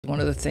one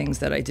of the things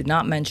that I did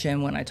not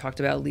mention when I talked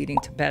about leading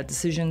to bad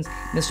decisions,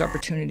 missed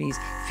opportunities,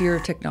 fear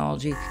of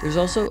technology. There's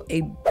also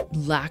a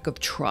lack of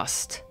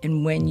trust.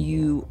 And when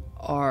you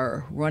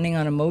are running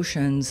on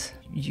emotions,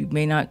 you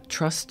may not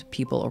trust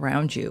people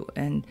around you,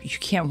 and you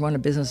can't run a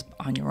business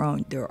on your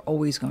own. There are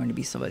always going to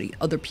be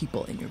other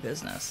people in your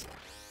business.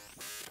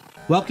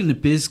 Welcome to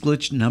Biz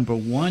Glitch number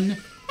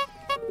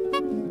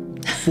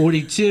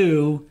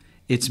 142.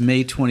 It's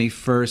May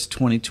 21st,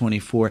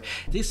 2024.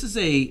 This is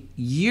a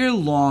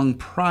year-long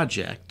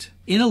project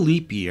in a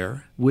leap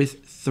year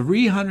with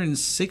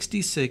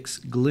 366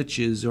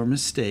 glitches or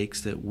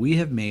mistakes that we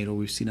have made or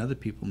we've seen other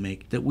people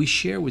make that we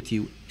share with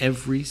you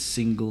every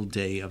single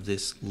day of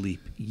this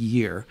leap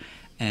year.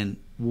 And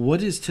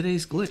what is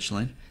today's glitch,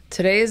 Lynn?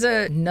 Today is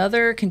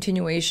another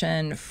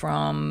continuation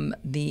from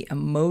the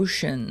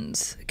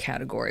emotions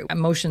category.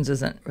 Emotions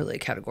isn't really a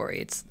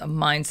category, it's a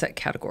mindset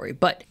category.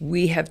 But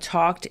we have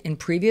talked in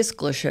previous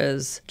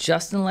glitches,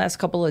 just in the last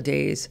couple of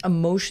days,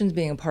 emotions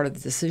being a part of the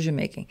decision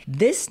making.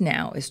 This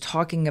now is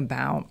talking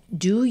about,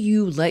 do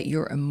you let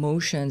your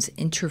emotions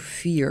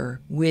interfere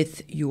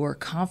with your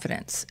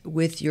confidence,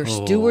 with your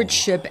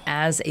stewardship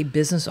as a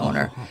business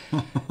owner?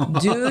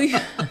 Do you?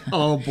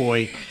 Oh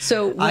boy.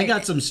 So I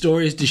got some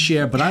stories to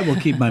share, but I will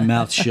keep my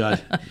mouth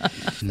shut.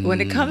 When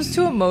it comes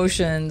to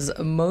emotions,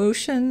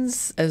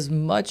 as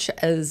much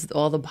as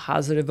all the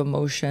positive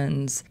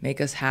emotions make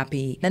us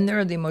happy, then there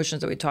are the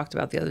emotions that we talked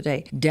about the other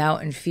day,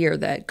 doubt and fear,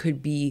 that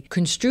could be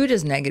construed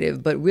as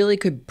negative, but really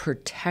could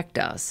protect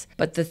us.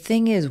 But the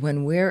thing is,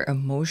 when we're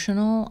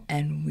emotional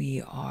and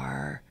we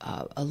are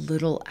a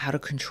little out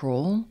of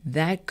control,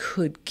 that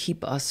could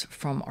keep us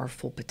from our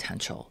full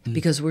potential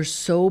because we're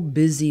so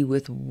busy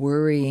with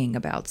worrying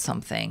about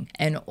something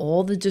and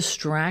all the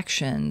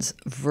distractions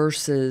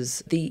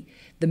versus the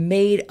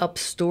made up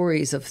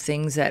stories of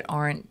things that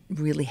aren't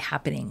really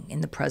happening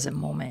in the present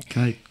moment.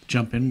 Can I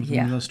jump in with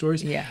one of those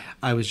stories? Yeah.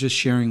 I was just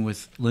sharing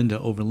with Linda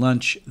over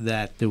lunch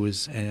that there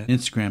was an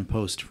Instagram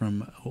post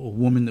from a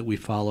woman that we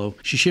follow.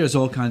 She shares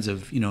all kinds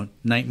of,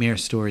 nightmare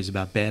stories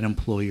about bad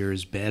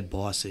employers, bad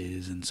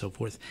bosses, and so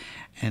forth.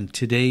 And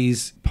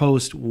today's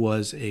post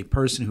was a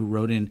person who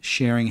wrote in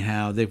sharing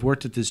how they've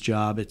worked at this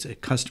job. It's a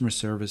customer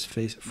service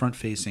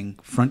front-facing,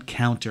 front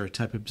counter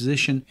type of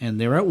position. And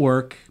they're at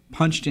work,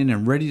 punched in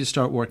and ready to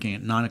start working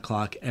at 9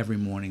 o'clock every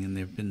morning. And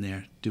they've been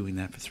there doing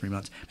that for 3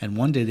 months. And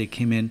one day they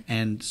came in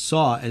and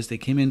saw, as they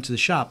came into the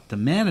shop, the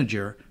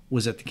manager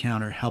was at the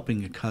counter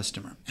helping a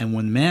customer. And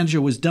when the manager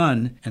was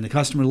done and the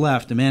customer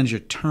left, the manager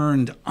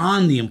turned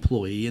on the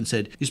employee and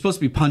said, "You're supposed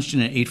to be punched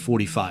in at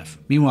 8:45.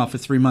 Meanwhile, for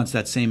 3 months,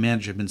 that same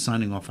manager had been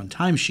signing off on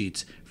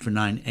timesheets for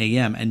 9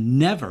 a.m. and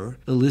never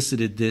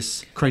elicited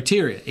this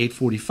criteria,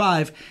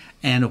 8:45.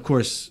 And of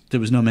course, there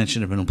was no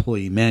mention of an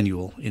employee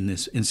manual in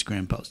this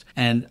Instagram post.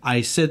 And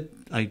I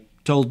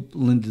told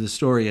Linda the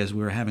story as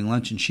we were having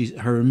lunch, and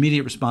her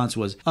immediate response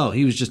was, "Oh,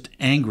 he was just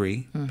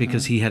angry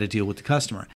because he had to deal with the customer."